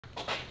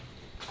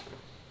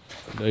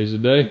Today's the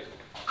day. Get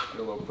a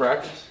little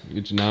practice.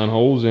 Get your 9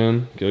 holes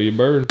in, kill your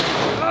bird.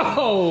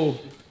 Oh!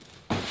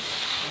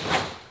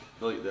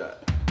 Delete that.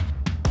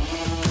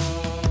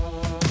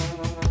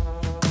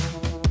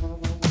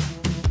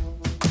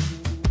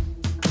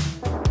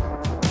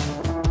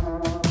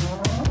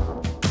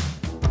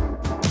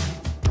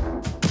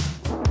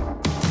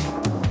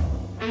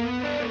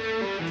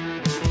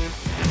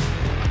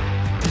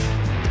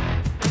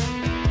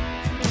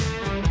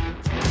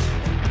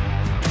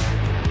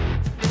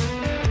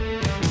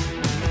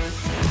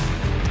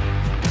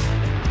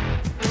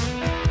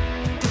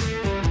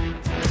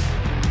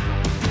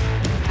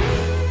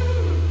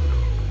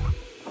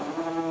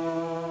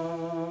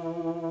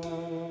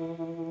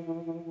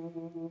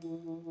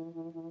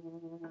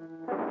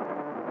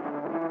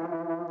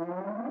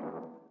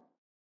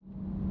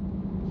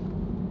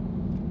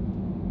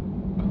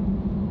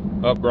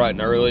 Up bright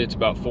and early. It's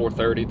about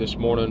 4:30 this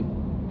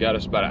morning. Got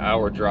us about an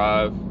hour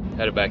drive,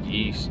 headed back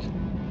east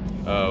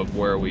of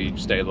where we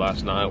stayed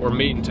last night. We're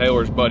meeting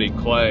Taylor's buddy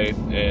Clay,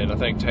 and I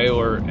think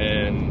Taylor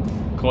and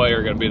Clay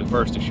are gonna be the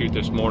first to shoot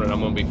this morning.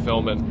 I'm gonna be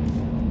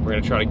filming. We're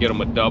gonna try to get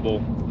them a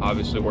double.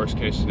 Obviously, worst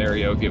case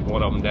scenario, get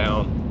one of them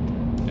down.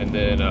 And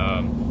then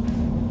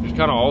just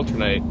kind of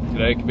alternate.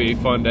 Today could be a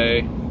fun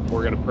day.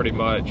 We're gonna pretty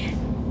much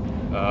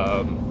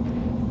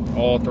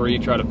all three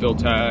try to fill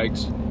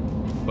tags,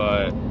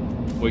 but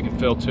we can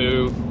fill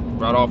 2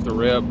 right off the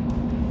rip.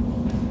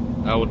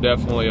 That will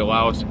definitely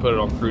allow us to put it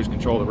on cruise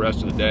control the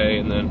rest of the day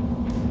and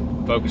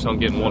then focus on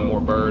getting one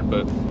more bird.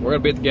 But we're gonna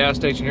be at the gas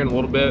station here in a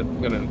little bit.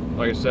 I'm gonna,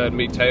 like I said,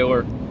 meet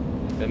Taylor,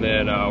 and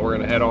then we're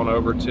gonna head on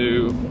over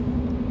to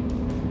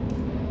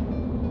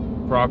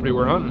the property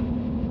we're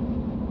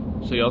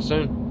hunting. See y'all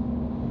soon.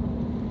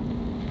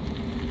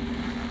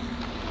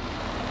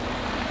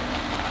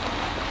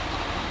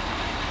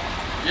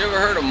 You ever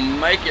heard of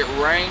Make It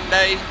Rain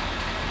Day?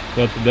 Is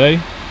that the day?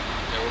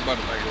 Yeah, we're about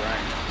to make it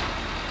rain.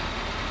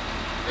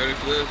 Ready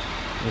for this?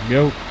 Let's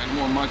go. And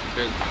more monkey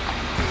business.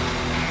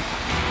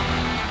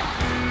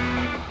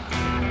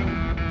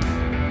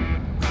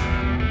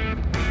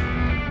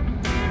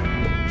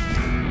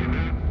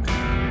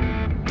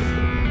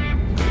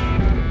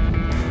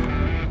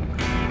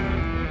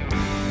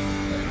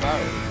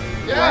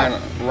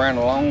 Yeah. Ran a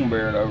long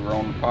beard over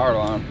on the power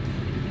line.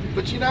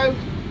 But you know,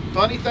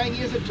 funny thing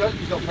is that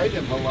Tucky's don't pay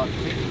them a whole lot of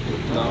money.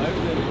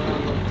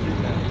 No.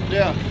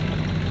 Yeah.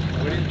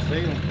 We didn't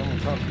see them coming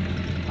across the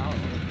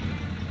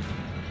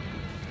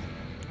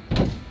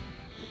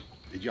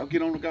Did y'all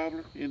get on the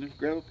gobbler in the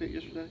gravel pit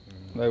yesterday?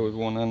 There was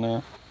one in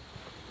there.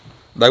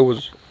 There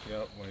was.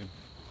 Yep.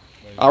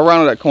 I ran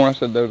to that corner. I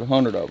said there was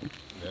 100 of them.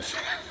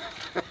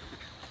 Yeah.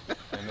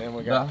 And then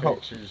we got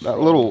pictures. That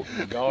little in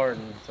the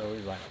garden. So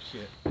he's like,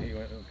 shit. He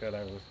went and cut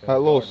over. That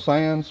little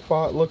sand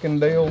spot looking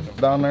deal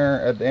down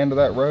there at the end of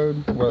that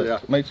road where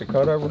it makes a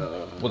cutover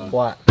was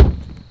black.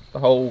 The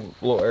whole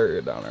little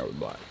area down there was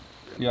black.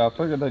 Yeah, I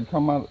figured they'd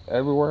come out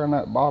everywhere in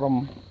that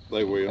bottom.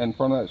 They will. In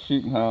front of that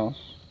shooting house.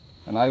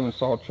 And I even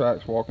saw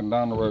tracks walking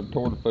down the road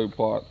toward the food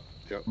plot.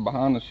 Yep.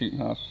 Behind the shooting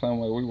house, the same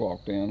way we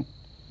walked in.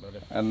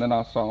 And then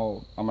I saw,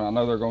 I mean, I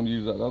know they're going to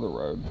use that other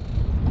road.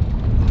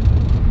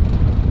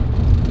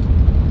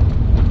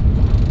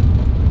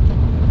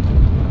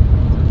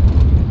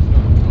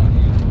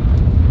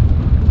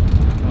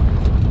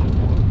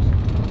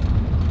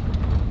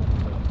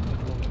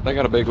 They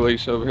got a big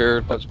lease over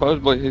here, but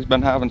supposedly he's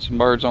been having some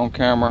birds on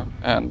camera,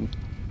 and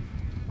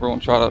we're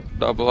gonna try to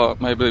double up,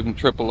 maybe even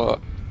triple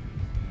up.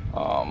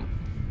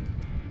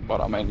 But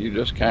I mean, you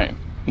just can't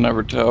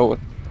never tell.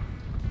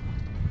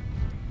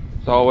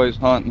 It's always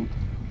hunting.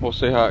 We'll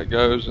see how it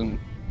goes, and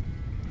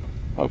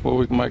hopefully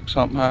we can make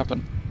something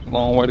happen. It's a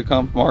long way to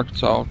come from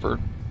Arkansas for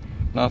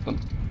nothing.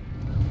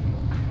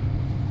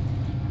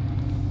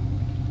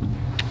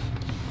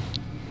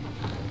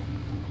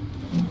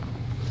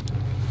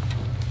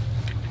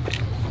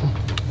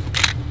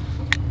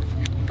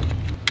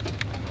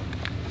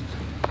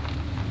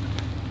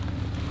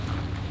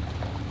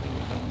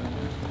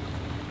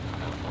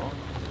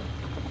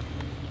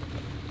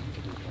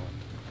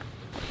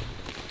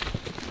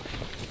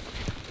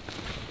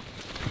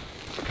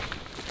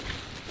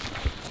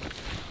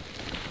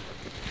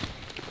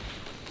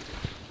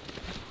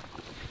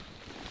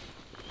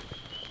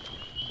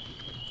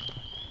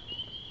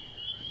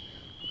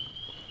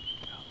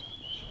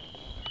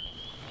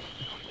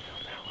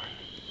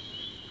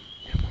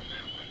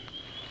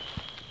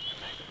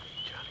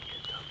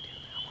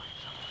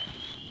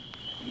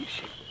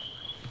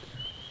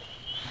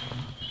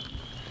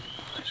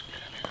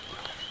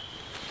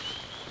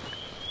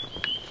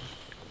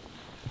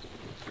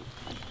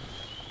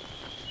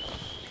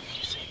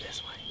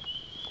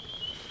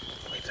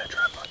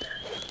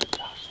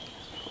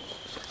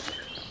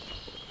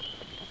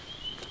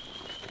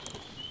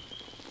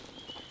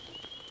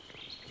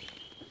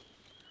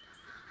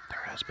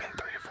 There's been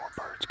 3 or 4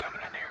 birds coming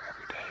in here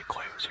every day.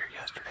 Clay was here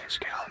yesterday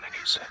scouting, and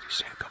he said he's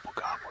seen a couple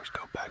gobblers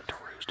go back to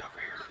roost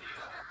over here to the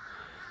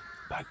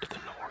back to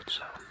the north.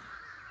 So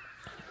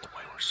the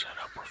way we're set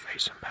up, we're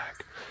facing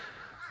back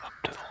up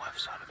to the left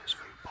side of this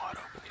food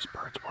plot, open these birds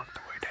birds work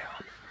their way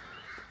down.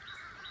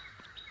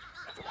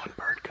 If one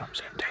bird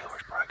comes in,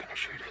 Taylor's probably going to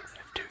shoot it.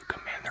 If two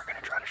come in, they're going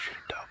to try to shoot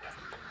a double.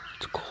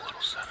 It's a cool little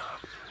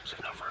setup,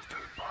 sitting over a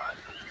food plot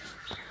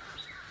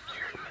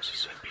here in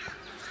Mississippi.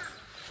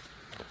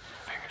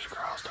 Fingers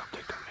crossed, hope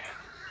they come in.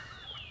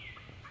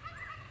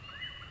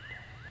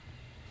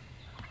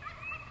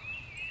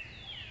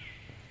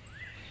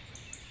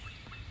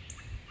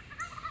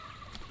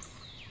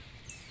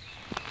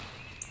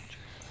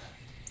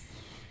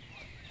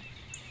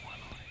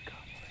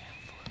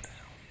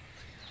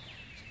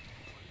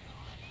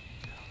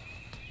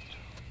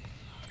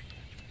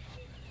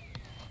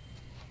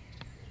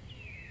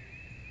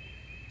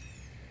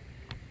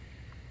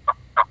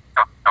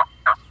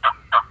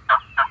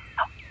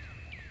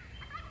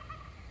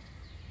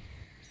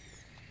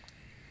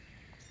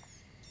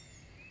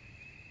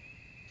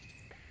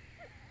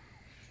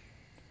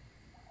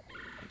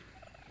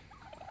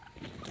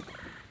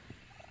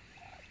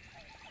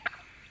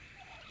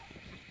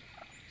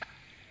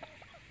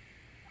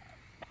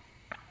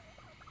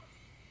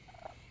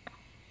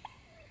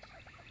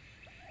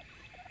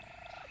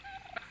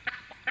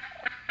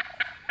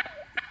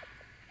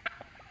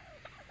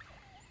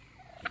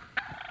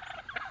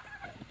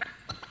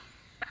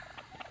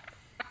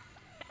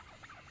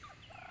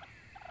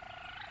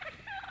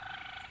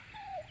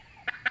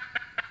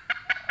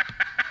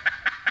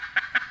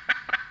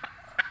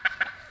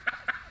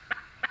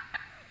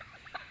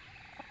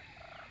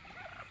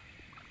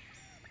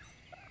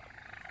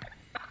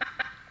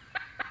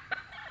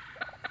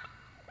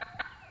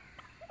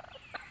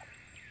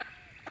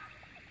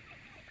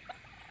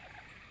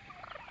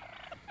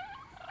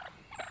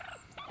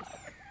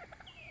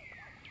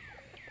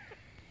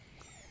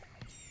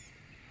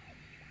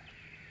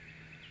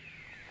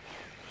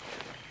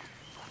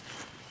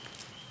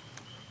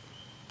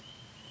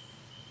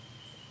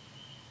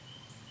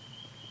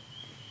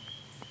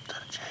 Is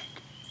that a Jake?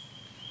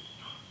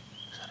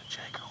 Is that a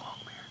Jake or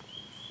Longbeard?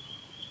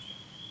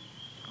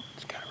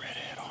 It's got a red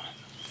head on it.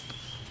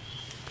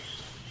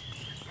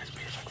 His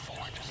beard's like 4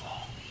 inches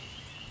long.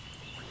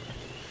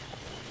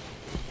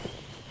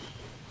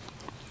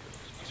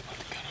 He's about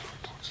to cut over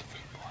towards the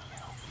food plot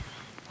now.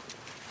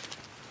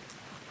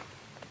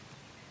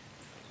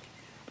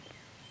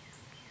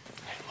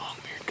 Hey,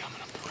 Longbeard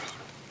coming up the road.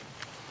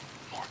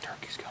 More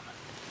turkeys coming.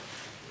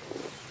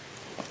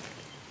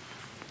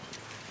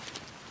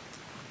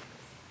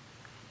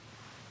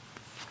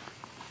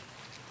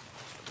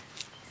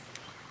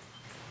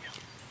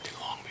 Two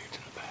longbeards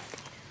in the back.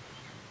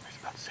 There's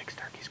about 6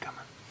 turkeys coming.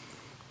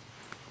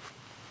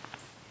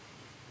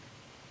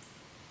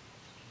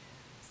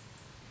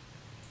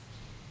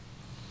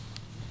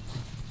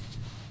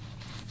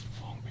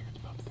 Longbeard's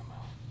about to come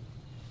out.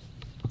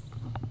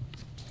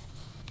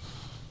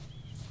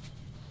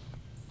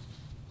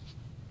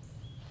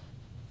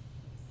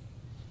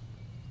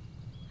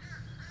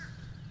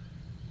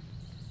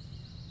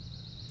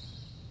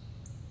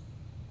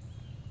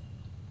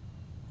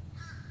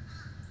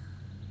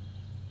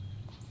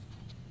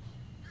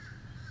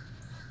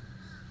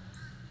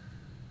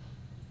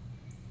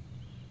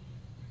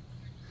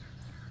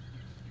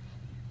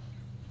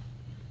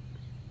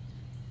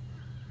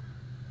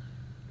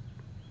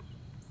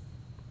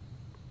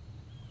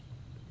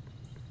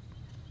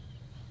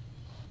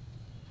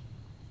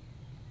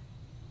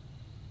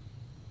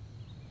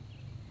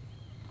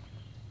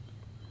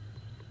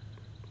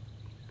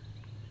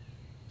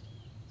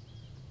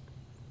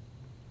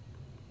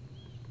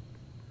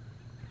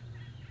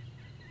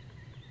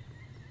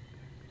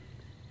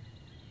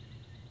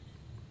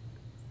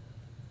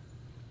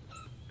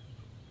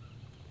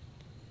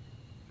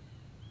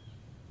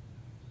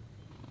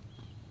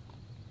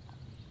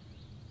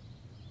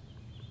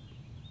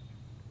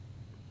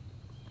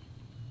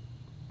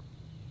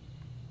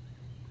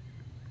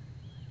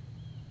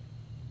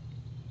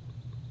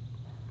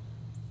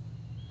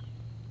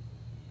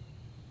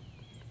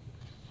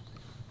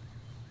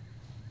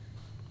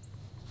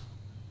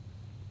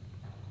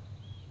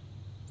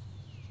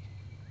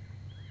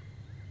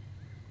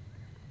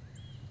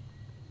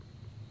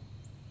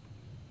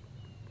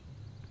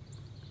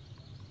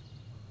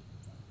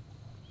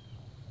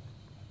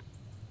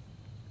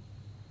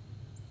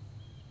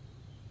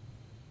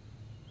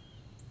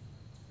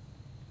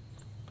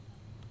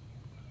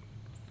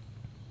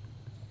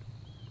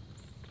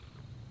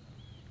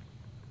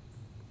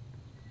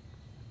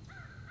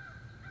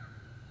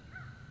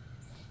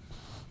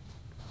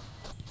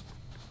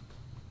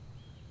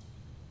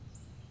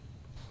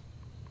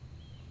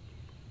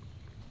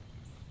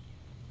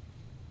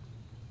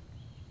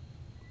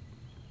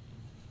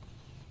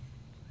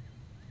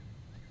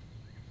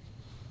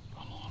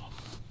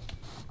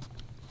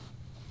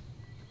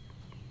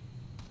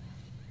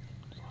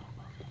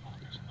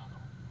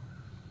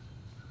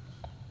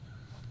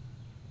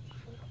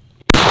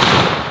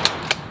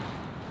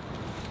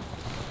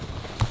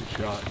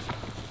 Shot.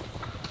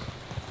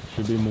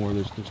 Should be more.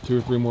 There's 2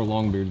 or 3 more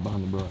longbeards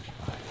behind the brush.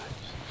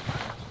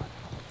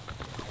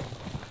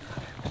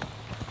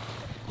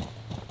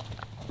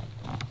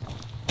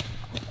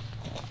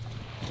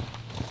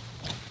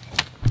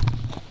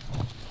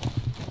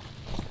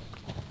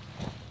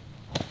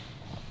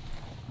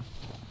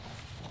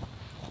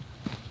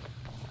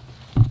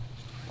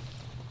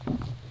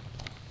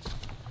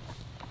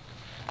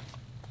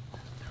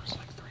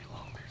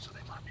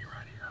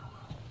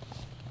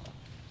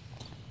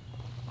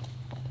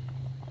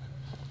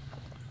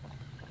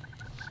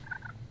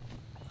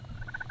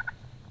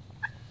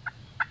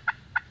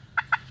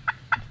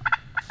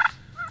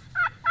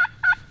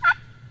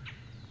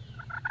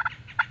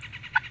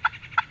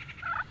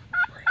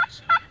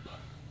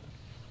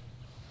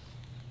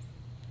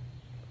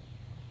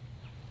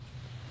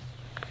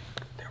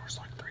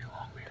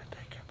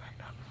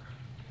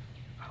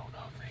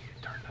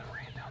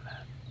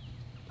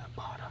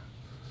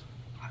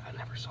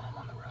 never saw them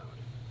on the road.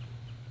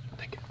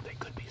 They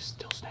could be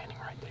still standing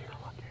right there.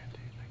 I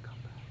guarantee they come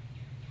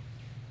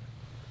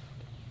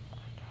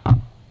back.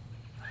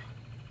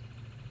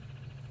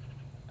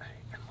 Hey,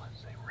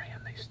 unless they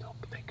ran, they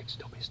could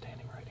still be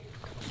standing right here.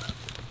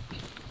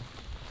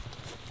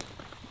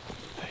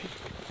 Hey,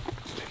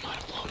 they might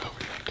have blown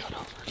over and cut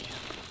over again.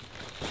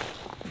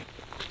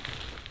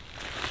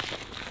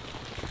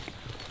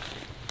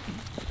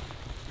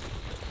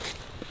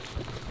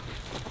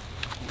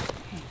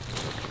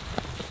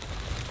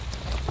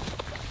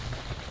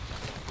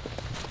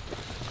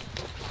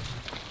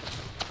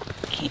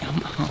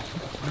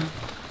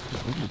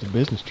 It's a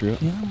business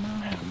trip. Yeah,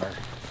 hammer.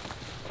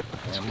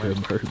 That's a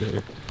good bird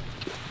there.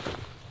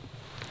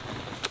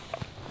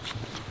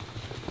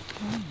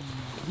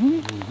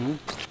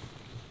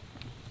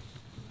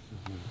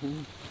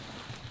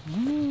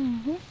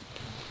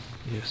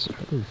 Yes, sir.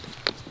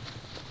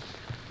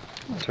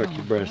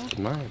 Turkey breast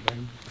tonight,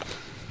 baby.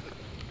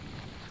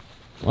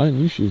 Why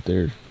didn't you shoot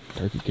there,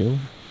 turkey killer?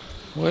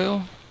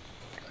 Well,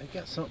 He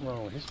got something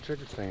wrong with his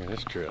trigger finger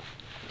this trip.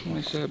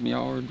 27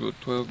 yards with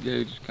 12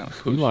 gauge is kind of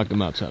You pushing. locked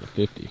him outside of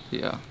 50.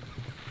 Yeah.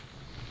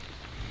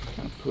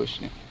 Kind of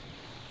pushing it.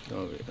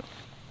 Oh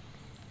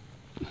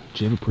yeah.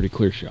 Did you have a pretty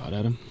clear shot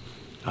at him?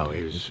 Oh,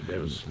 it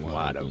was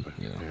wide open.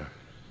 Yeah.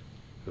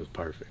 It was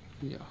perfect.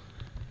 Yeah.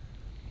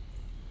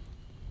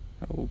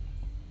 Oh,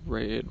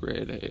 red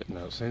head.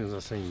 No, as soon as I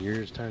seen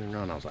yours turning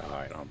around, I was like, all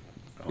right, I'm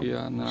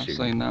Yeah, and then I shoot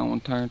seen him. that one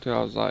turn too.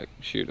 I was like,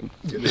 shoot him.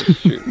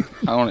 Just shoot him.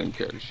 I don't even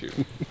care to shoot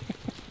him.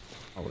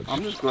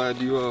 I'm just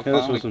glad you Yeah,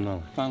 this was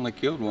another. finally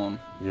killed one.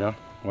 Yeah.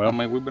 Well, I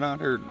mean, we've been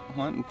out here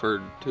hunting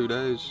for 2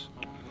 days.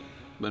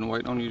 Been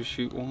waiting on you to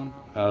shoot one.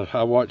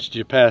 I watched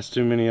you pass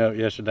too many up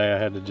yesterday. I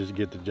had to just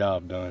get the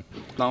job done.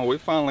 No, we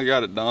finally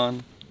got it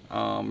done.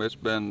 It's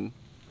been,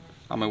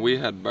 I mean, we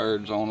had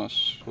birds on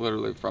us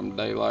literally from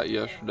daylight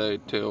yesterday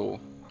till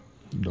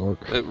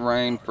Dark. it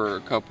rained for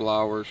a couple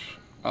hours.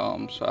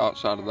 So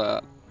outside of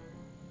that,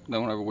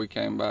 then whenever we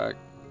came back,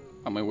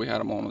 I mean, we had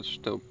them on us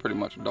still pretty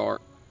much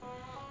dark.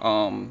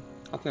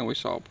 I think we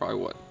saw probably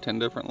what, 10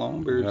 different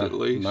longbeards Yeah, at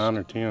least. 9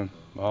 or 10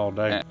 all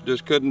day. And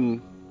just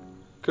couldn't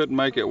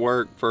make it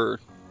work for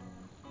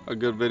a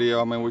good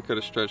video. I mean, we could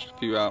have stretched a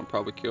few out and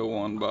probably killed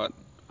one, but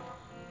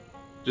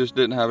just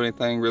didn't have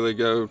anything really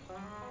go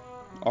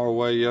our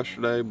way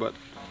yesterday. But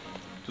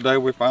today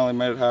we finally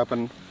made it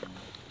happen.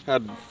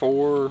 Had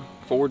four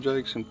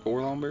jakes and 4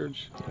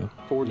 longbeards. Yeah.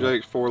 4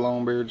 jakes, 4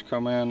 longbeards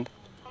come in.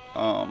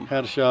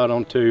 Had a shot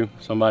on 2.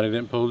 Somebody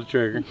didn't pull the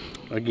trigger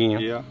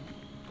again. Yeah,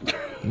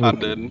 I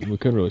didn't. We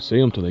couldn't really see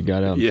them till they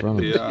got out in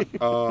front of us.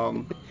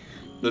 Yeah.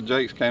 The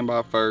jakes came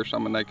by first. I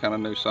mean, they kind of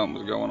knew something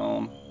was going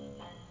on,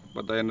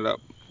 but they ended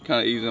up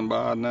kind of easing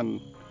by, and then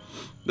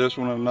this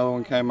one and another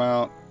one came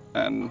out,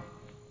 and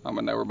I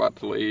mean, they were about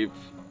to leave,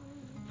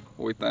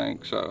 we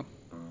think, so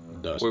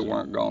Dusted. we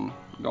weren't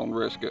gonna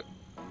risk it.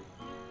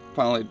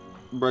 Finally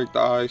break the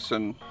ice,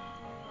 and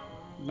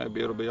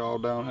maybe it'll be all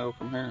downhill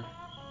from here.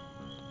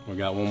 We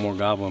got one more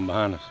goblin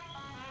behind us.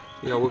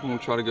 Yeah, we're gonna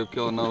try to go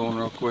kill another one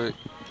real quick.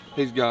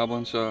 He's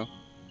gobbling, so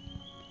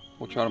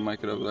we'll try to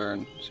make it over there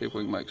and see if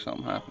we can make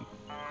something happen.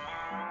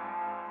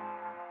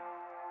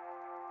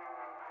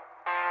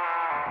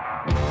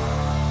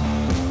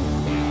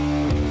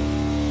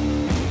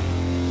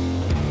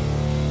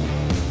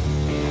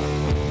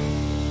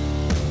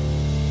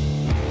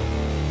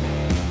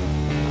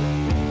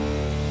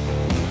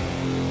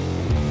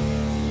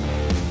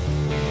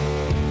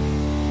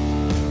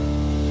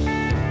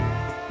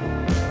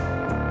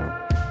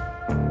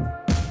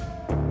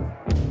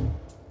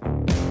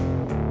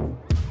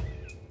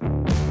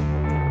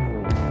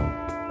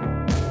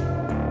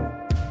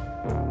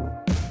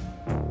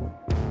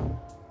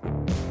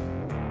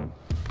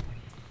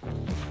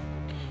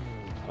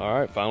 All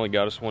right, finally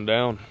got us one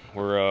down.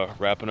 We're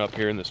wrapping up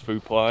here in this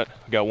food plot.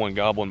 We got one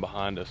goblin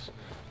behind us.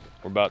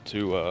 We're about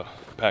to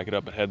pack it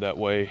up and head that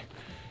way.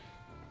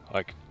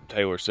 Like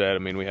Taylor said, I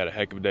mean, we had a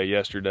heck of a day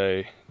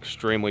yesterday.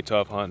 Extremely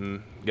tough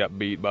hunting. Got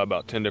beat by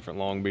about 10 different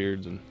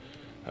longbeards, and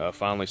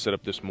finally set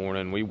up this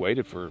morning. We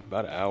waited for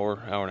about an hour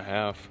and a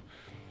half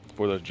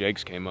before those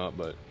jakes came up,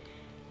 but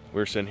we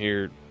were sitting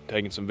here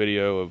taking some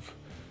video of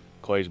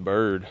Clay's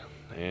bird,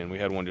 and we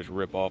had one just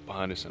rip off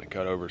behind us and it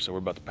cut over. So we're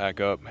about to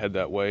pack up, head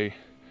that way,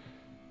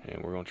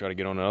 and we're gonna try to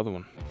get on another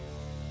one.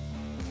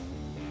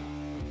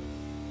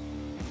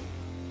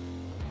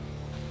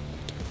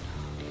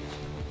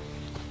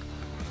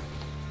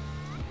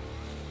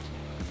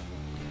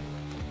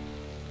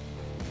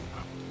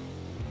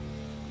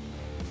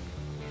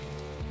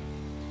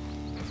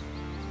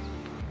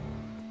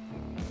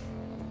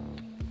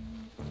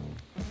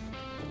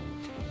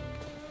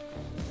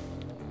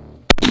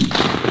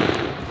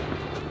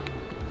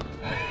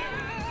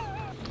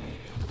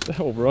 The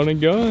hell, run and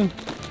gun.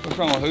 What's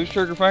wrong with whose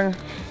trigger finger?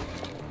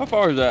 How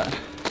far is that?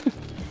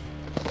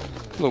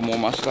 A little more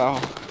my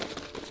style.